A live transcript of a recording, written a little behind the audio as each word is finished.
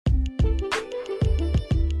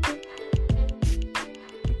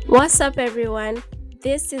What's up, everyone?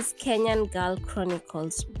 This is Kenyan Girl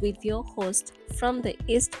Chronicles with your host from the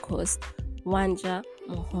East Coast, Wanja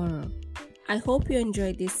Mohoro. I hope you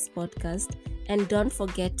enjoy this podcast and don't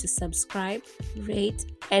forget to subscribe, rate,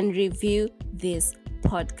 and review this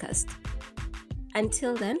podcast.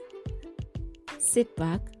 Until then, sit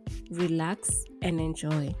back, relax, and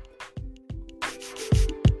enjoy.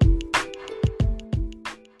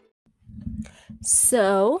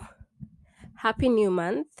 So, happy new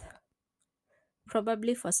month.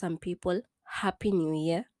 Probably for some people, happy new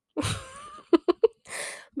year.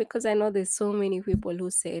 Because I know there's so many people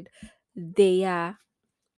who said their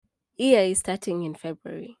year is starting in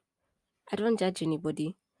February. I don't judge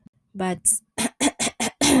anybody, but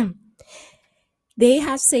they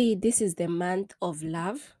have said this is the month of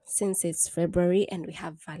love since it's February and we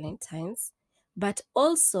have Valentine's. But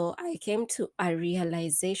also, I came to a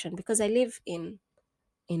realization because I live in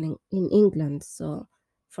England, so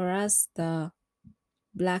for us the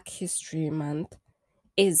Black History Month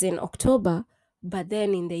is in October, but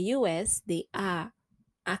then in the US they are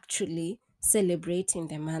actually celebrating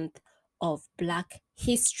the month of Black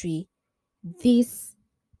History this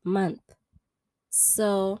month.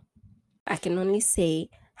 So I can only say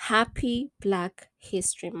happy Black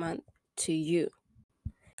History Month to you.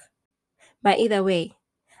 But either way,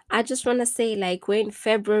 I just want to say, like, we're in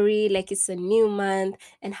February, like it's a new month,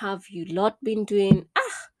 and how have you lot been doing?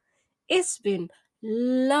 It's been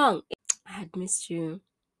long. I had missed you.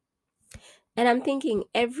 And I'm thinking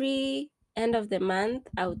every end of the month,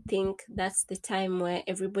 I would think that's the time where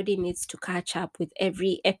everybody needs to catch up with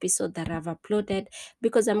every episode that I've uploaded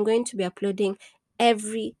because I'm going to be uploading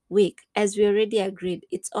every week. As we already agreed,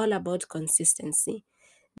 it's all about consistency.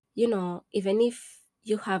 Even if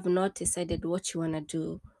you have not decided what you want to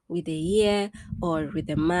do with the year or with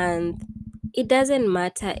the month, it doesn't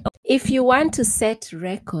matter. If you want to set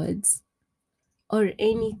records or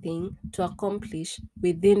anything to accomplish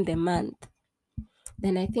within the month,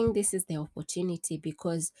 then I think this is the opportunity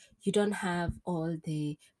because you don't have all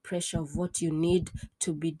the pressure of what you need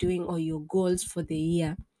to be doing or your goals for the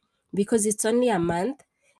year because it's only a month.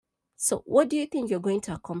 So, what do you think you're going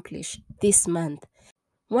to accomplish this month?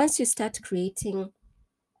 Once you start creating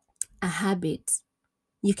a habit,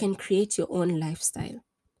 you can create your own lifestyle.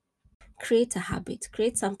 Create a habit,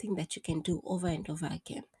 create something that you can do over and over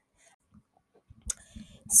again.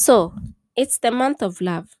 So, it's the month of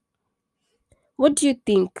love. What do you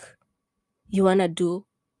think you want to do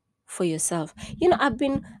for yourself? I've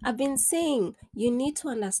been saying you need to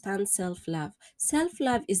understand self-love.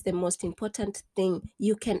 Self-love is the most important thing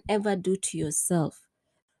you can ever do to yourself.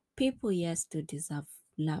 People, yes, do deserve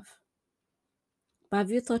love, but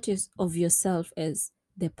have you thought of yourself as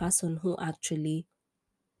the person who actually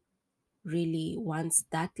really wants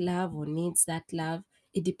that love or needs that love?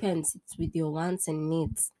 It depends. It's with your wants and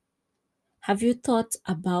needs. Have you thought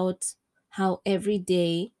about how every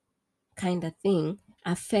day kind of thing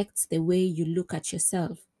affects the way you look at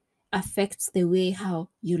yourself, affects the way how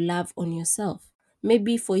you love on yourself?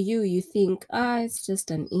 Maybe for you, you think, it's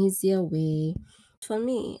just an easier way. For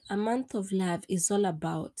me, a month of love is all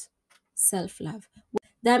about self love.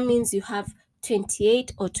 That means you have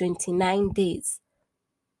 28 or 29 days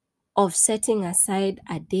of setting aside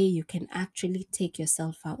a day you can actually take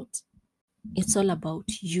yourself out. It's all about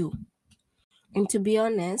you. And to be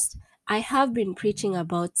honest, I have been preaching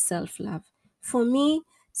about self love. For me,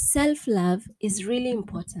 self love is really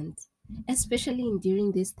important, especially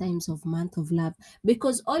during these times of month of love,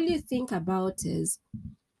 because all you think about is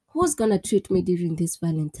who's gonna treat me during this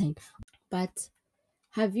Valentine. But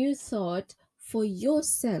have you thought for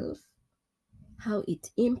yourself how it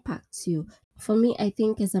impacts you? For me, I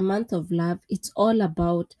think as a month of love, it's all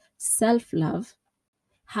about self love,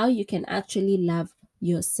 how you can actually love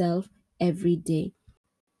yourself every day.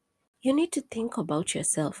 You need to think about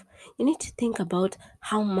yourself. You need to think about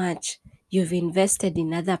how much you've invested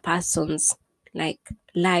in other persons'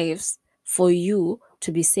 lives for you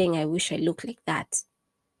to be saying, I wish I look like that.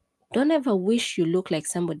 Don't ever wish you look like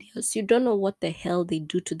somebody else. You don't know what the hell they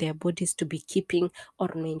do to their bodies to be keeping or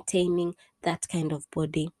maintaining that kind of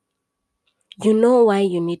body. You know why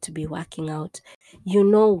you need to be working out. You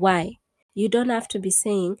know why. You don't have to be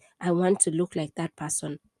saying, I want to look like that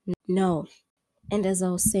person. No. And as I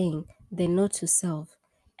was saying, the note to self,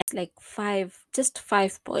 it's like just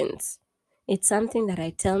 5 points. It's something that I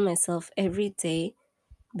tell myself every day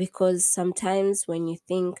because sometimes when you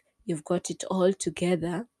think you've got it all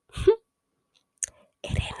together,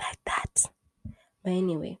 it ain't like that. But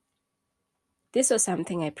anyway, this was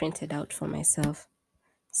something I printed out for myself.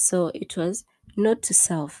 So it was note to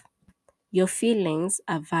self. Your feelings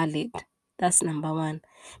are valid. That's number one.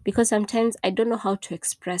 Because sometimes I don't know how to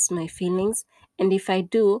express my feelings. And if I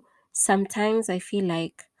do, sometimes I feel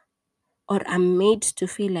like, or I'm made to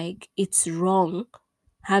feel like it's wrong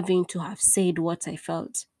having to have said what I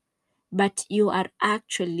felt. But you are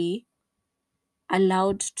actually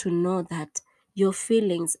allowed to know that your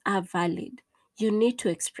feelings are valid. You need to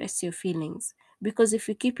express your feelings because if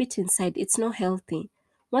you keep it inside, it's not healthy.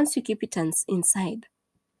 Once you keep it inside,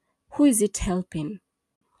 who is it helping?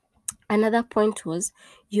 Another point was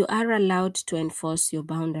you are allowed to enforce your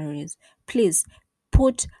boundaries. Please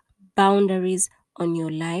put boundaries on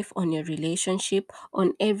your life, on your relationship,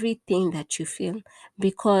 on everything that you feel.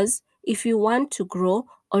 Because if you want to grow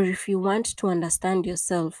or if you want to understand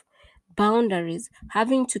yourself, boundaries,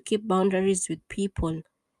 having to keep boundaries with people,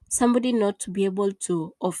 somebody not to be able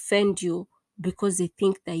to offend you because they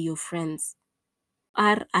think that you're friends,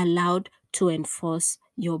 are allowed to enforce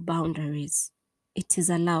your boundaries. It is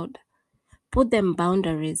allowed. Put them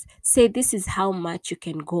boundaries. Say this is how much you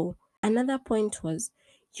can go. Another point was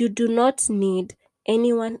you do not need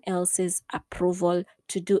anyone else's approval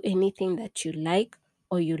to do anything that you like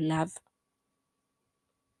or you love.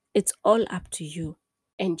 It's all up to you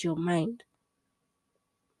and your mind.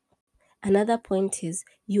 Another point is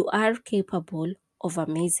you are capable of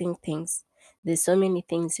amazing things. There's so many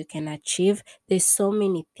things you can achieve. There's so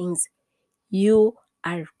many things you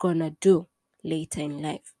are gonna do later in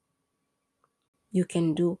life. You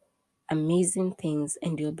can do amazing things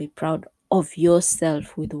and you'll be proud of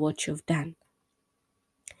yourself with what you've done.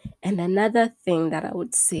 And another thing that I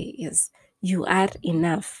would say is you are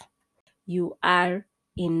enough. You are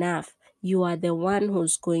enough. You are the one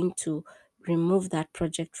who's going to remove that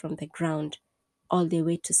project from the ground all the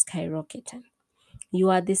way to skyrocketing. You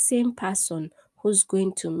are the same person who's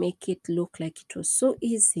going to make it look like it was so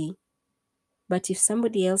easy, but if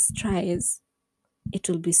somebody else tries, it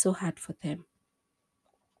will be so hard for them.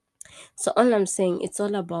 So, all I'm saying, it's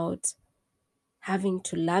all about having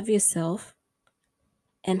to love yourself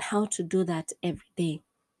and how to do that every day.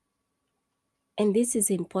 And this is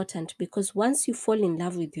important because once you fall in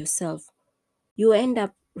love with yourself, you end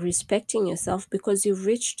up respecting yourself because you've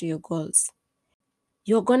reached your goals.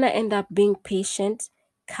 You're going to end up being patient,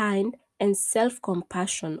 kind, and self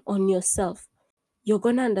compassion on yourself. You're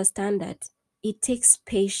going to understand that it takes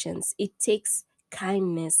patience, it takes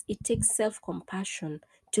kindness, it takes self compassion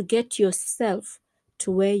to get yourself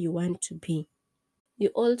to where you want to be. You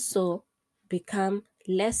also become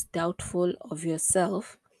less doubtful of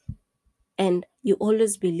yourself and you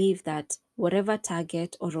always believe that whatever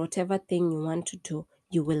target or whatever thing you want to do,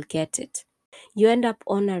 you will get it. You end up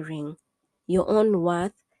honoring your own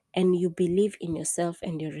worth and you believe in yourself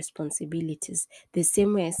and your responsibilities. The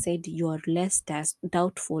same way I said, you are less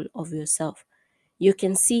doubtful of yourself. You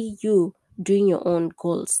can see you doing your own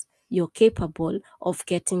goals. You're capable of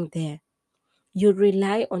getting there. You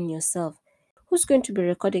rely on yourself. Who's going to be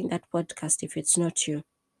recording that podcast if it's not you?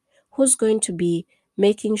 Who's going to be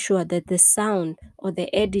making sure that the sound or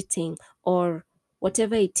the editing or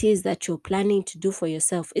whatever it is that you're planning to do for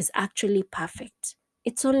yourself is actually perfect?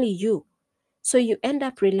 It's only you. So you end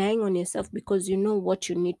up relying on yourself because you know what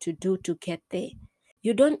you need to do to get there.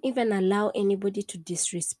 You don't even allow anybody to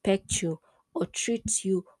disrespect you or treat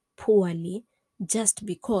you poorly just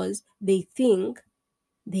because they think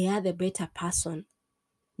they are the better person.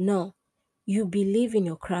 No, you believe in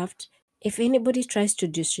your craft. If anybody tries to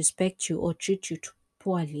disrespect you or treat you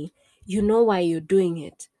poorly, you know why you're doing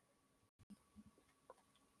it.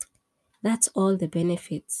 That's all the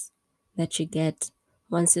benefits that you get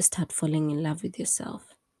once you start falling in love with yourself.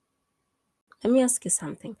 Let me ask you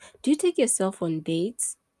something. Do you take yourself on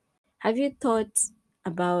dates? Have you thought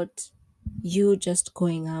about you just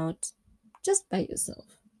going out just by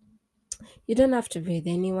yourself? You don't have to be with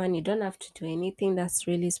anyone, you don't have to do anything that's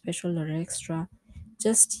really special or extra.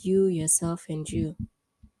 Just you, yourself, and you.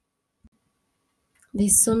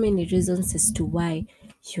 There's so many reasons as to why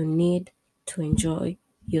you need to enjoy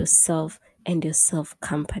yourself and your self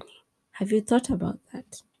company. Have you thought about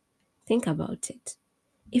that? Think about it.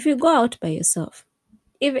 If you go out by yourself,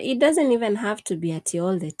 if it doesn't even have to be at you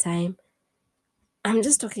all the time. I'm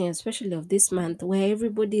just talking especially of this month where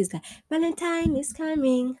everybody is like, Valentine is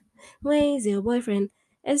coming. Where is your boyfriend?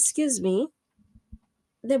 Excuse me,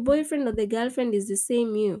 the boyfriend or the girlfriend is the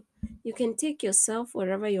same you. You can take yourself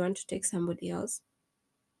wherever you want to take somebody else.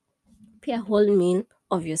 Pay a whole meal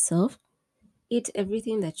of yourself. Eat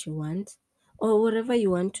everything that you want or whatever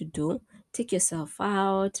you want to do. Take yourself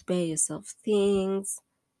out, buy yourself things.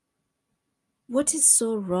 What is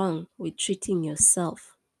so wrong with treating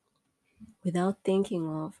yourself without thinking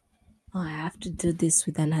of, oh, I have to do this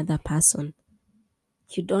with another person?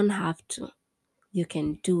 You don't have to. you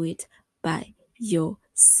can do it by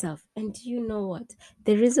yourself. And you know what?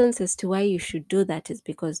 The reasons as to why you should do that is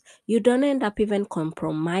because you don't end up even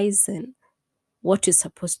compromising what you're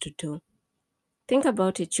supposed to do. Think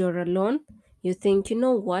about it. You're alone. You think, you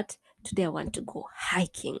know what? Today I want to go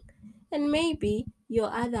hiking. And maybe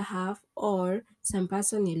your other half or some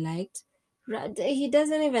person you liked, he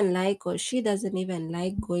doesn't even like or she doesn't even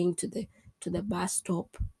like going to the bus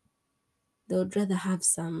stop. They would rather have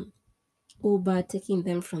some Uber taking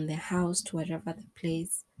them from their house to wherever the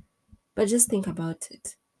place. But just think about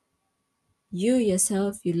it. You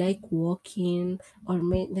yourself, you like walking, or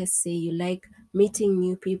let's say you like meeting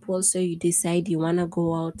new people, so you decide you want to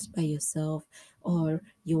go out by yourself, or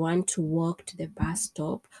you want to walk to the bus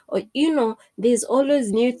stop, or there's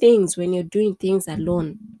always new things when you're doing things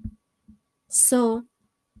alone. So,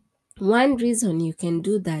 one reason you can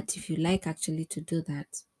do that, if you like actually to do that,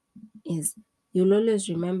 is you'll always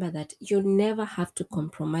remember that you'll never have to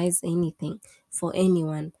compromise anything for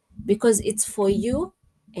anyone, because it's for you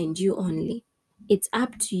and you only. It's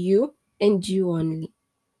up to you and you only.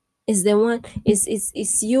 It's the one,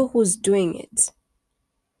 it's you who's doing it.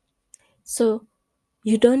 So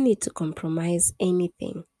you don't need to compromise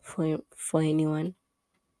anything for anyone.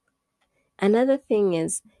 Another thing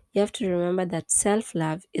is, you have to remember that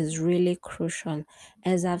self-love is really crucial.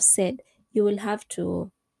 As I've said, you will have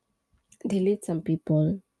to delete some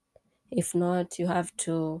people. If not, you have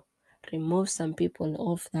to remove some people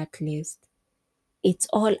off that list. It's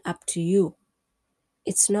all up to you.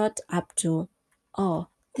 It's not up to, oh,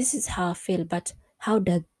 this is how I feel, but how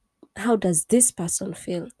does this person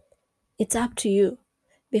feel? It's up to you,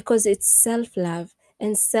 because it's self-love,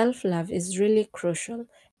 and self-love is really crucial.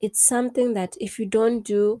 It's something that if you don't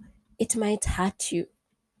do, it might hurt you.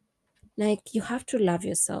 Like, you have to love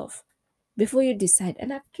yourself before you decide.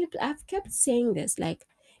 And I've kept saying this, like,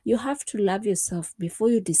 you have to love yourself before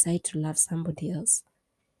you decide to love somebody else.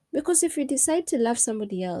 Because if you decide to love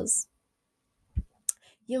somebody else,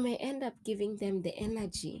 you may end up giving them the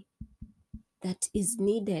energy that is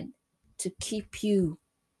needed to keep you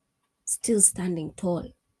still standing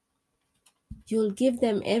tall. You'll give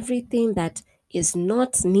them everything that is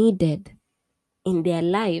not needed in their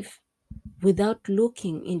life without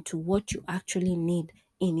looking into what you actually need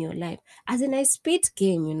in your life. As in, I spit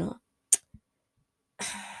game.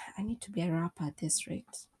 I need to be a rapper at this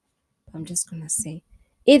rate. I'm just gonna say.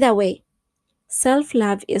 Either way, self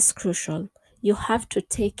love is crucial. You have to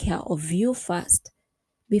take care of you first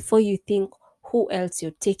before you think who else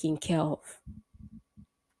you're taking care of.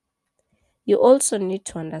 You also need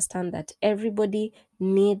to understand that everybody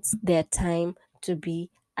needs their time to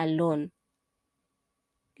be alone.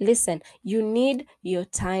 Listen, you need your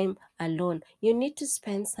time alone. You need to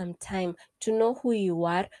spend some time to know who you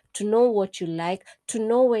are, to know what you like, to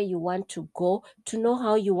know where you want to go, to know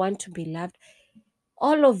how you want to be loved.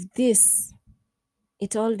 All of this,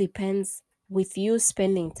 it all depends with you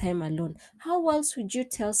spending time alone. How else would you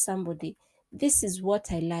tell somebody, this is what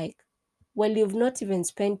I like? Well, you've not even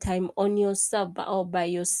spent time on yourself or by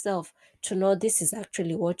yourself to know this is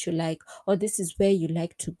actually what you like, or this is where you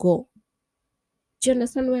like to go. Do you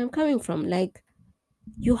understand where I'm coming from? Like,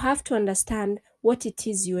 you have to understand what it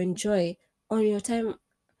is you enjoy on your time,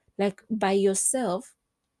 like by yourself,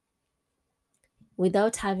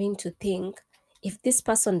 without having to think, if this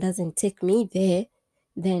person doesn't take me there,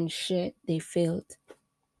 then shit, they failed.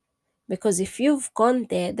 Because if you've gone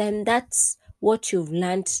there, then that's what you've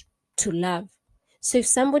learned to love. So if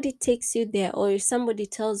somebody takes you there, or if somebody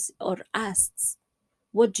tells or asks,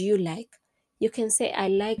 what do you like? You can say, I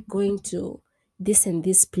like going to this and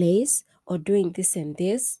this place, or doing this and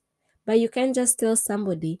this. But you can't just tell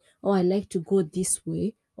somebody, oh, I like to go this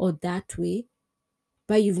way or that way.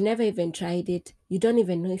 But you've never even tried it. You don't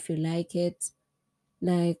even know if you like it.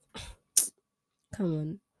 Like, come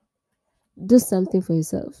on, do something for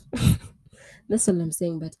yourself. That's all I'm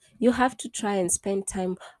saying. But you have to try and spend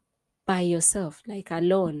time by yourself, like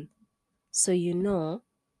alone. So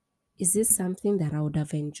is this something that I would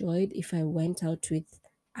have enjoyed if I went out with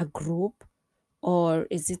a group? Or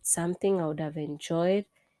is it something I would have enjoyed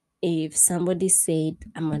if somebody said,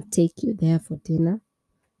 I'm going to take you there for dinner,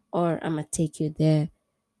 or I'm going to take you there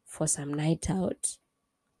for some night out?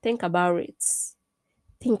 Think about it.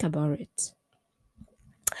 Think about it.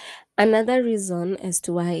 Another reason as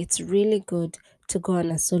to why it's really good to go on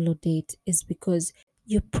a solo date is because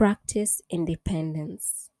you practice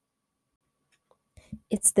independence.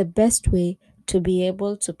 It's the best way to be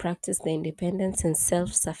able to practice the independence and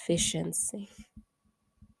self sufficiency.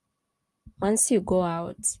 Once you go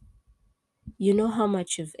out, you know how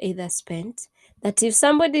much you've either spent, that if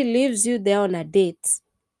somebody leaves you there on a date,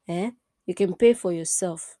 eh, You can pay for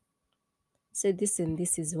yourself. Say this and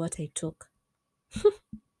this is what I took.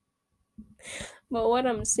 But what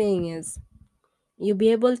I'm saying is, you'll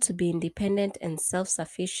be able to be independent and self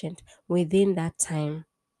sufficient within that time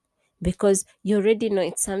because you already know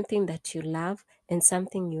it's something that you love and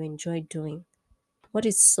something you enjoy doing. What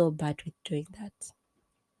is so bad with doing that?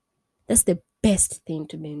 That's the best thing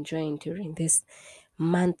to be enjoying during this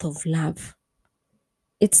month of love.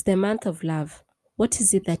 It's the month of love. What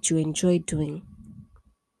is it that you enjoy doing?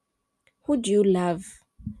 Who do you love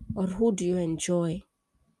or who do you enjoy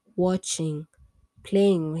watching,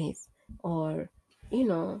 playing with, or, you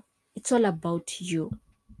know, it's all about you.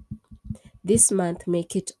 This month,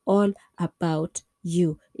 make it all about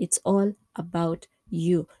you. It's all about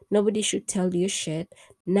you. Nobody should tell you shit.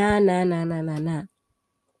 Nah, nah, nah, nah, nah, nah.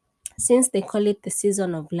 Since they call it the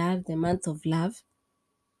season of love, the month of love,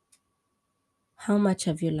 how much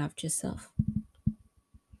have you loved yourself?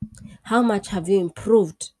 How much have you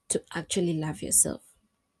improved to actually love yourself?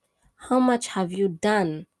 How much have you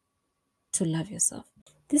done to love yourself?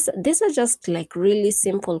 These are just like really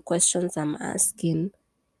simple questions I'm asking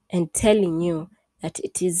and telling you that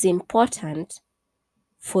it is important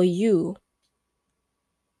for you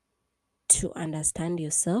to understand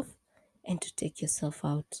yourself and to take yourself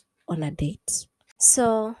out on a date.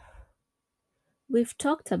 So, we've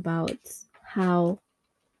talked about how,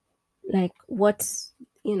 like,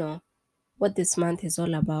 you know, what this month is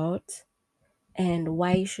all about and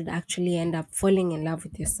why you should actually end up falling in love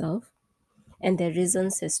with yourself and the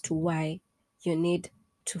reasons as to why you need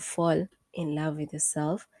to fall in love with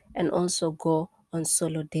yourself and also go on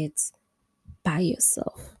solo dates by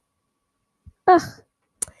yourself.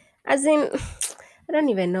 As in, I don't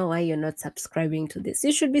even know why you're not subscribing to this.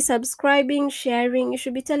 You should be subscribing, sharing. You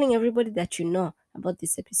should be telling everybody that you know about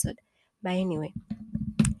this episode. But anyway,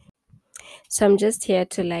 so I'm just here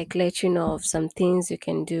to like let you know of some things you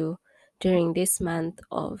can do during this month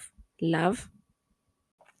of love.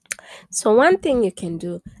 So one thing you can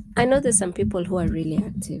do, I know there's some people who are really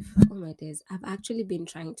active. Oh my days, I've actually been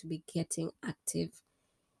trying to be getting active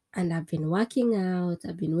and I've been working out,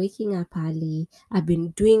 I've been waking up early, I've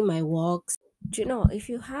been doing my walks. Do you know, if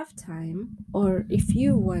you have time or if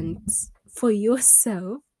you want for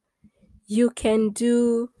yourself, you can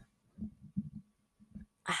do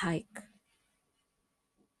a hike.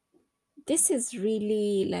 This is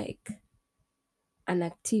really like an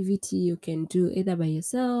activity you can do either by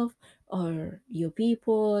yourself or your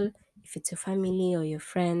people. If it's your family or your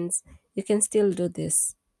friends, you can still do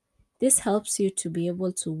this. This helps you to be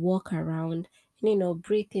able to walk around and,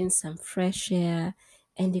 breathe in some fresh air,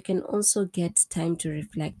 and you can also get time to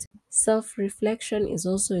reflect. Self reflection is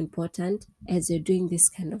also important as you're doing this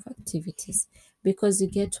kind of activities because you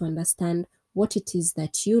get to understand what it is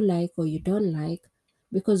that you like or you don't like.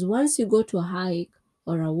 Because once you go to a hike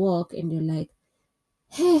or a walk and you're like,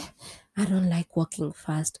 hey, I don't like walking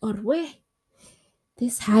fast, or where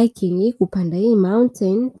this hiking, kupanda hii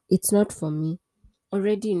mountain, it's not for me.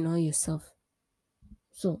 Already you know yourself.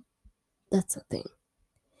 So that's a thing.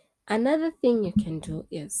 Another thing you can do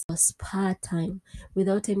is a spa time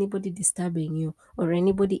without anybody disturbing you or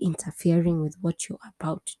anybody interfering with what you're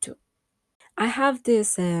about to do. I have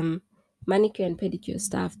this manicure and pedicure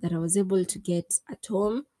stuff that I was able to get at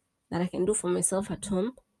home that I can do for myself at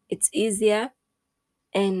home. It's easier,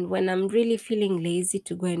 and when I'm really feeling lazy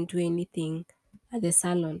to go and do anything at the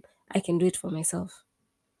salon, I can do it for myself.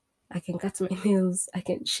 I can cut my nails, I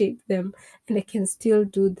can shape them, and I can still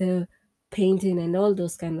do the painting and all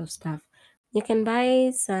those kind of stuff. You can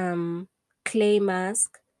buy some clay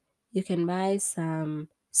mask, you can buy some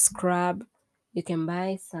scrub, you can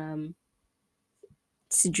buy some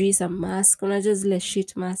mask, just like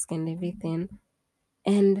sheet mask and everything.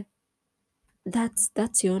 And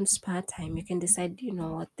that's your own spa time. You can decide,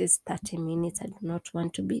 what, this 30 minutes I do not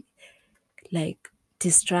want to be like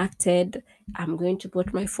distracted. I'm going to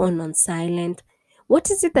put my phone on silent. What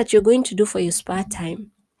is it that you're going to do for your spa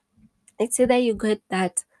time? It's either you get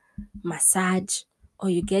that massage or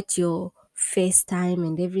you get your face time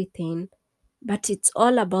and everything, but it's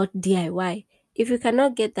all about DIY. If you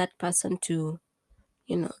cannot get that person to,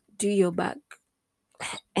 do your back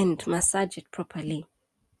and massage it properly,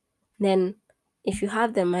 then if you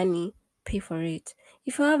have the money, pay for it.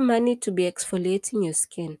 If you have money to be exfoliating your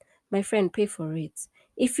skin, my friend, pay for it.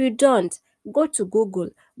 If you don't, go to Google.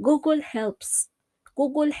 Google helps.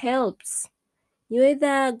 Google helps. You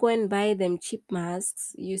either go and buy them cheap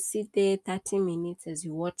masks, you sit there 30 minutes as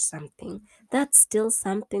you watch something. That's still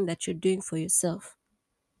something that you're doing for yourself.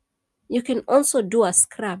 You can also do a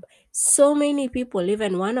scrub. So many people,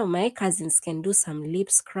 even one of my cousins can do some lip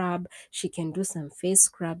scrub, she can do some face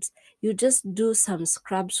scrubs. You just do some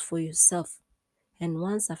scrubs for yourself. And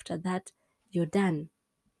once after that, you're done.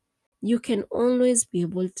 You can always be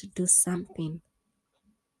able to do something,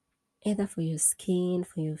 either for your skin,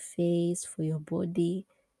 for your face, for your body.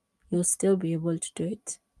 You'll still be able to do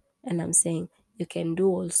it. And I'm saying you can do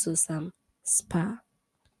also some spa.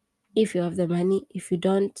 If you have the money, if you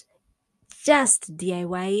don't, just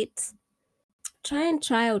DIY it.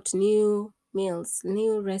 Try out new meals,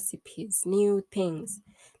 new recipes, new things.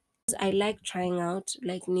 I like trying out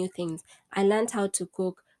like new things. I learned how to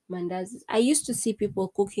cook mandazi. I used to see people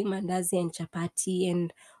cooking mandazi and chapati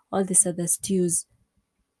and all these other stews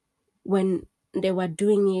when they were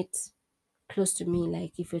doing it close to me.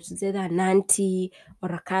 Like if it's either an auntie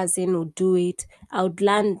or a cousin would do it, I would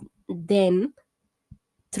learn then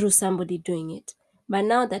through somebody doing it. But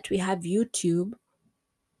now that we have YouTube,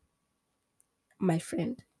 my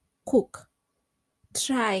friend, cook,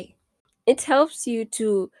 try. It helps you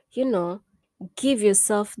to, give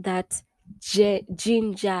yourself that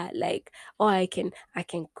ginger, like, oh, I can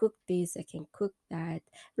cook this, I can cook that.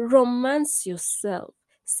 Romance yourself.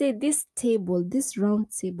 Say, this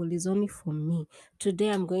round table is only for me. Today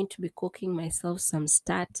I'm going to be cooking myself some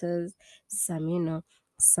starters, some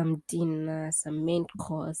dinner, some main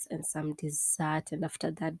course, and some dessert. And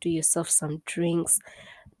after that, do yourself some drinks.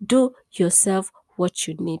 Do yourself what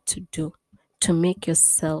you need to do to make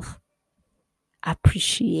yourself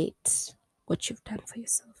appreciate what you've done for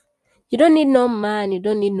yourself. You don't need no man, you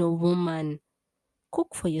don't need no woman.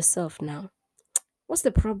 Cook for yourself now. What's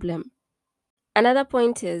the problem? Another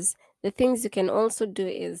point is the things you can also do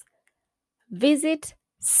is visit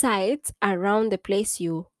sites around the place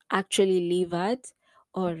you actually live at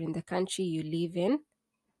or in the country you live in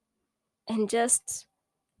and just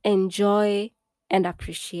enjoy and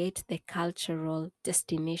appreciate the cultural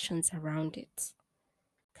destinations around it.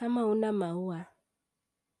 Kama una maua,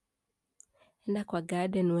 enda kwa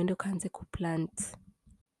garden uende ukaanze kuplant.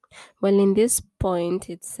 Well, in this point,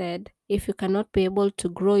 it said if you cannot be able to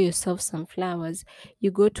grow yourself some flowers,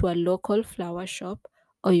 you go to a local flower shop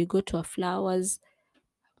or you go to a flowers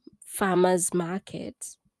farmer's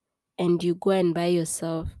market and you go and buy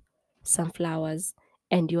yourself some flowers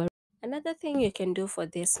and you are. Another thing you can do for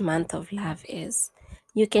this month of love is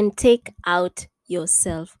you can take out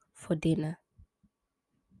yourself for dinner.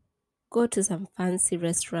 Go to some fancy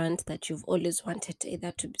restaurant that you've always wanted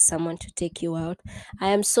either to be someone to take you out. I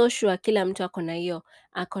am so sure kila mtu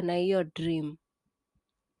ako na hiyo dream.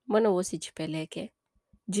 Mbona wewe usijipeleke?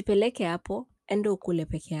 Jipeleke hapo, enda ukule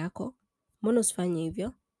peke yako. Mbona usifanye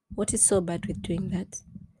hivyo? What is so bad with doing that?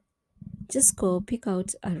 Just go pick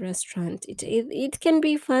out a restaurant. It can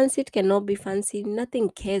be fancy, it cannot be fancy. Nothing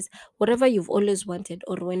cares. Whatever you've always wanted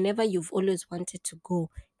or whenever you've always wanted to go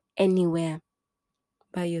anywhere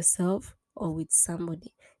by yourself or with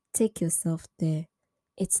somebody, take yourself there.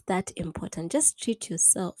 It's that important. Just treat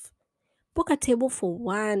yourself. Book a table for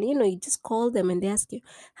one. You just call them and they ask you,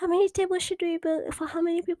 how many tables should we book? For how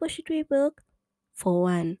many people should we book? For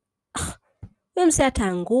one. Huyo mse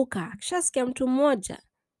ataanguka. Akishasikia mtu mmoja.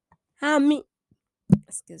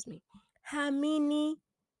 Excuse me. Hamini.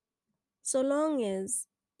 So long as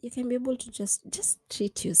you can be able to just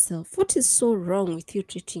treat yourself. What is so wrong with you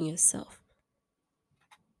treating yourself?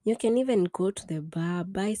 You can even go to the bar,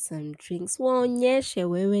 buy some drinks. Waonyeshe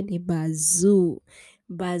wewe ni bazuu.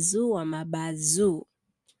 Bazuu wa mabazuu.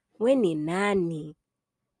 We ni nani?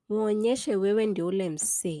 Muonyeshe wewe ndio ule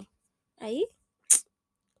msee. Ai?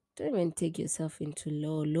 Don't even take yourself into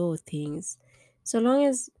low things. So long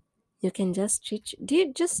as you can just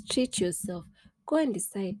treat yourself. Go and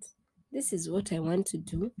decide, this is what I want to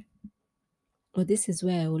do. Or this is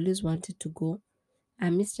where I always wanted to go.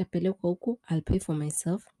 Mr. Pelekwa huku, I'll pay for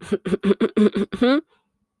myself.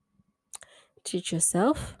 Treat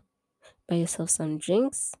yourself. Buy yourself some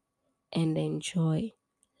drinks. And enjoy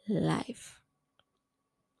life.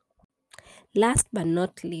 Last but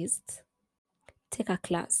not least, take a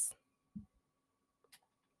class.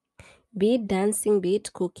 Be it dancing, be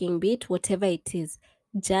it cooking, be it whatever it is,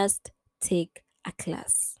 just take a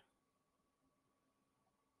class.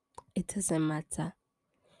 It doesn't matter.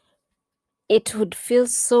 It would feel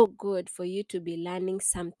so good for you to be learning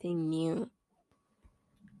something new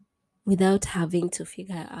without having to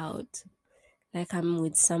figure out, like I'm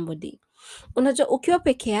with somebody. Unajua ukiwa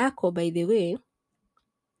peke yako, by the way,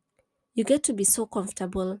 you get to be so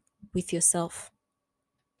comfortable with yourself.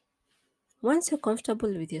 Once you're comfortable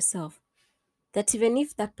with yourself, that even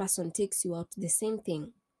if that person takes you out the same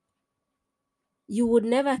thing, you would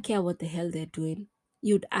never care what the hell they're doing.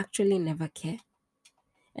 You'd actually never care.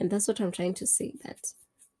 And that's what I'm trying to say, that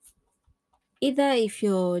either if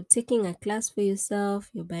you're taking a class for yourself,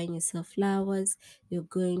 you're buying yourself flowers, you're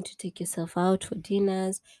going to take yourself out for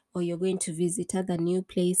dinners, or you're going to visit other new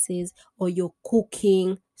places, or you're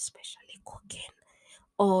cooking, especially cooking,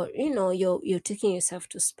 or you're taking yourself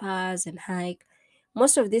to spas and hike.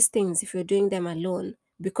 Most of these things, if you're doing them alone,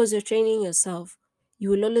 because you're training yourself,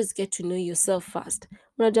 you will always get to know yourself first.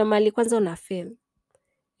 Unajua mali kwanza una fail.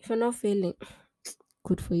 If you're not failing,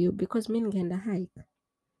 good for you, because mi ningeenda hike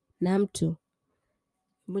na mtu,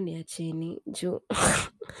 hebu niacheni juu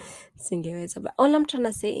singeweza. But all I'm trying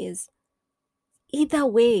to say is, either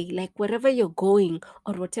way, like wherever you're going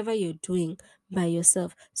or whatever you're doing by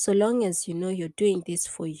yourself, so long as you know you're doing this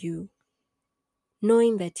for you,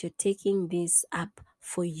 knowing that you're taking this up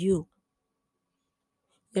for you,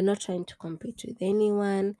 you're not trying to compete with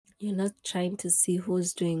anyone, you're not trying to see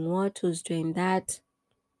who's doing what, who's doing that,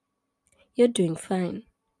 you're doing fine.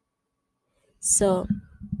 So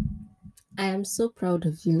I am so proud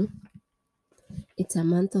of you. It's a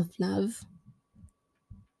month of love,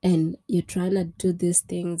 and you're trying to do these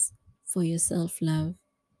things for your self love,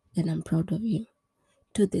 and I'm proud of you.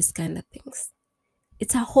 Do these kind of things.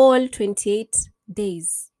 It's a whole 28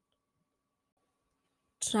 days.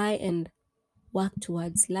 Try and work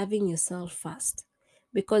towards loving yourself first,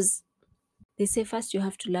 because they say first you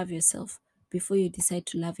have to love yourself before you decide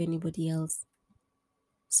to love anybody else.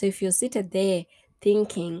 So if you're seated there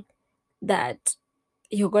thinking that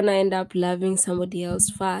you're gonna end up loving somebody else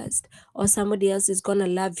first, or somebody else is gonna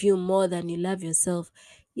love you more than you love yourself,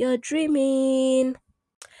 you're dreaming.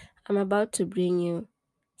 I'm about to bring you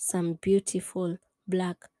some beautiful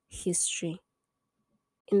Black history.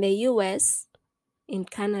 In the US, in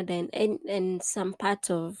Canada, and some part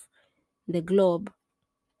of the globe,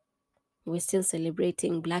 we're still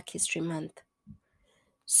celebrating Black History Month.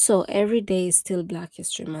 So every day is still Black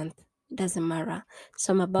History Month. It doesn't matter.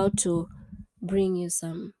 So I'm about to bring you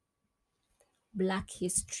some Black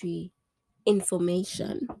history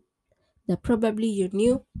information that probably you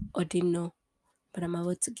knew or didn't know, but I'm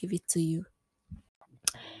about to give it to you.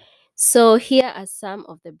 So here are some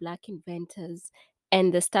of the Black inventors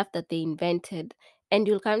and the stuff that they invented. And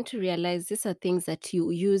you'll come to realize these are things that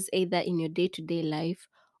you use either in your day to day life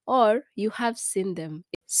or you have seen them.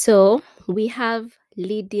 So we have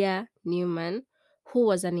Lydia Newman, who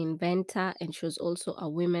was an inventor and she was also a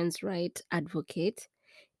women's rights advocate.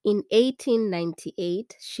 In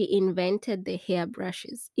 1898, she invented the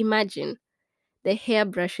hairbrushes. Imagine the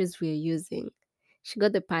hairbrushes we're using. She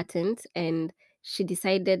got the patent and she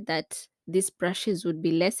decided that these brushes would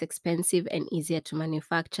be less expensive and easier to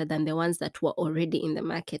manufacture than the ones that were already in the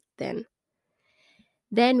market then.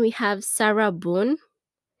 Then we have Sarah Boone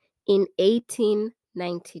in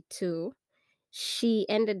 1892. She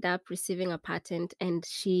ended up receiving a patent and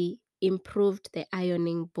she improved the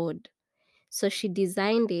ironing board. So she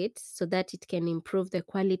designed it so that it can improve the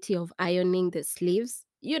quality of ironing the sleeves.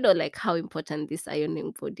 You know, like how important this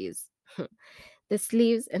ironing board is. The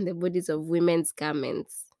sleeves and the bodies of women's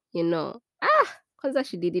garments, you know. Because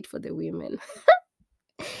she did it for the women.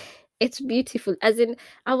 It's beautiful. As in,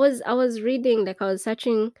 I was reading, like I was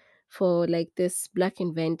searching for like this Black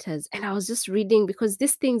inventors, and I was just reading because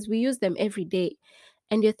these things we use them every day,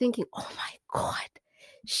 and you're thinking, oh my god,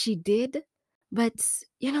 she did. But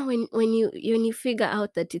when you figure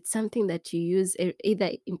out that it's something that you use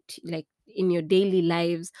either like in your daily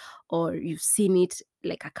lives, or you've seen it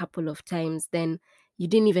like a couple of times, then you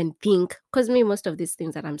didn't even think. Because me, most of these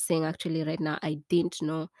things that I'm saying actually right now, I didn't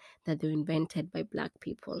know that they were invented by Black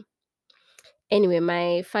people. Anyway,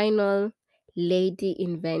 my final lady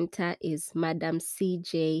inventor is Madam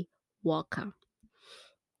C.J. Walker.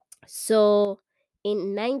 So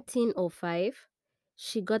in 1905,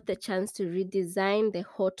 she got the chance to redesign the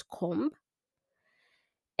hot comb.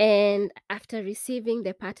 And after receiving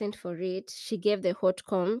the patent for it, she gave the hot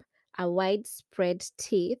comb a widespread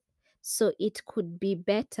teeth so it could be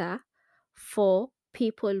better for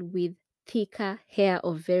people with thicker hair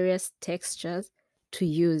of various textures to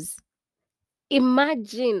use.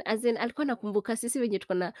 Imagine, as in alikuwa nakumbuka sisi wenye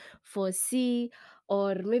tuko na 4C,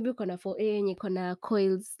 or maybe uko na 4A yenye iko na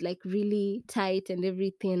coils like really tight and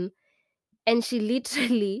everything, and she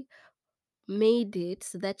literally made it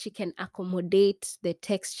so that she can accommodate the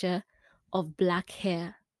texture of Black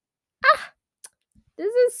hair.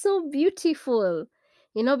 This is so beautiful,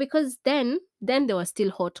 because then there were still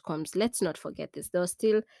hot combs. Let's not forget this. There were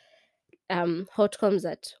still hot combs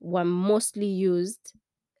that were mostly used,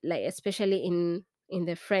 like especially in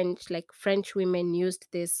the French, like French women used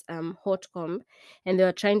this hot comb, and they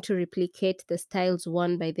were trying to replicate the styles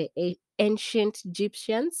worn by the ancient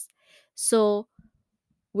Egyptians. So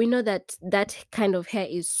we know that that kind of hair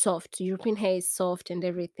is soft. European hair is soft and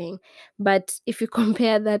everything. But if you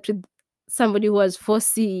compare that with somebody who has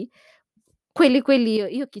 4C, kweli kweli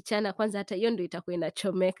hiyo kichana kwanza hata hiyo ndio itakuwa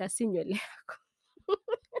inachomeka, si nywele yako.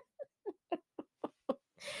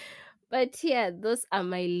 But yeah, those are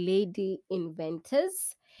my lady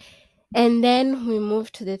inventors. And then we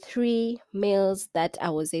move to the 3 males that I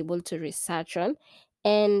was able to research on.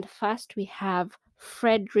 And first we have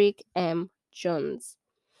Frederick M. Jones.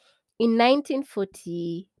 In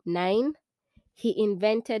 1949, he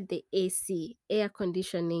invented the AC, air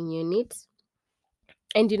conditioning unit.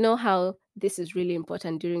 And you know how this is really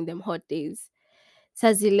important during them hot days.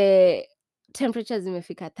 Saa zile temperatures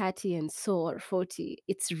zimefika 30 and so or 40,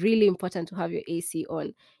 it's really important to have your AC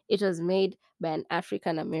on. It was made by an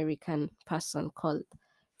African American person called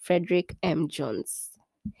Frederick M. Jones.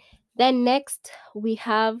 Then next we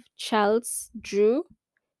have Charles Drew.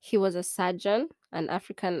 He was a surgeon, an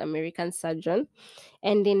African American surgeon,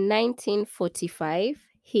 and in 1945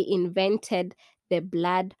 he invented the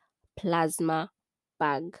blood plasma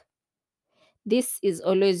bag. This is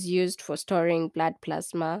always used for storing blood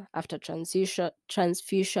plasma after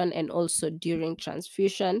transfusion and also during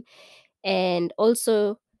transfusion. And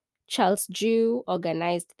also, Charles Drew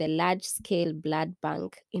organized the large-scale blood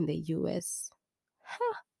bank in the US.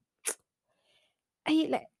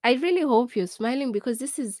 I really hope you're smiling because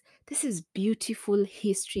this is beautiful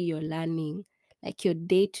history you're learning, like your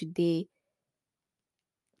day-to-day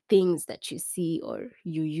things that you see or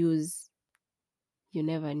you use, you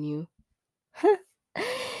never knew.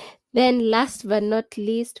 Then last but not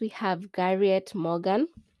least, we have Garrett Morgan,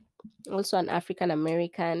 also an African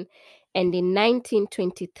American. And in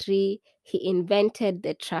 1923, he invented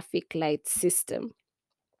the traffic light system.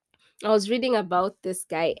 I was reading about this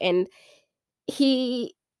guy and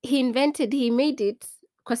he made it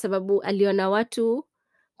kwa sababu aliona watu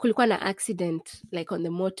kulikuwa na accident like on the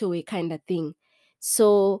motorway kind of thing.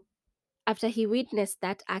 So after he witnessed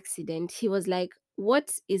that accident, he was like,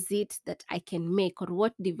 what is it that I can make, or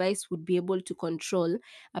what device would be able to control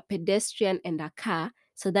a pedestrian and a car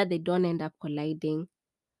so that they don't end up colliding?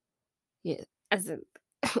 Yeah, as in,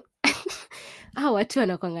 hawa watu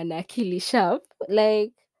wanakuanga na akili sharp.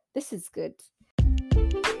 Like, this is good.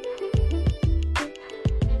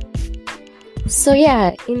 So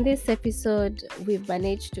yeah, in this episode, we've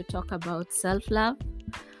managed to talk about self-love.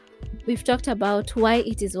 We've talked about why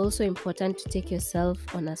it is also important to take yourself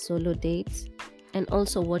on a solo date and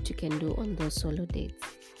also what you can do on those solo dates.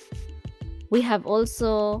 We have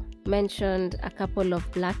also mentioned a couple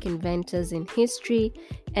of Black inventors in history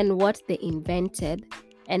and what they invented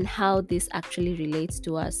and how this actually relates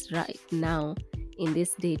to us right now in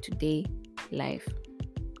this day-to-day life.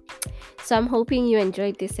 So I'm hoping you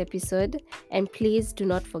enjoyed this episode, and please do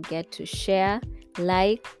not forget to share,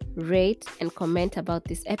 like, rate, and comment about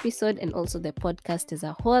this episode and also the podcast as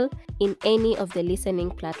a whole in any of the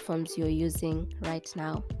listening platforms you're using right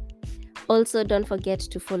now. Also, don't forget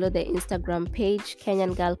to follow the Instagram page,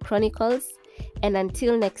 Kenyan Girl Chronicles. And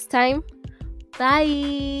until next time,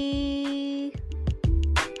 bye!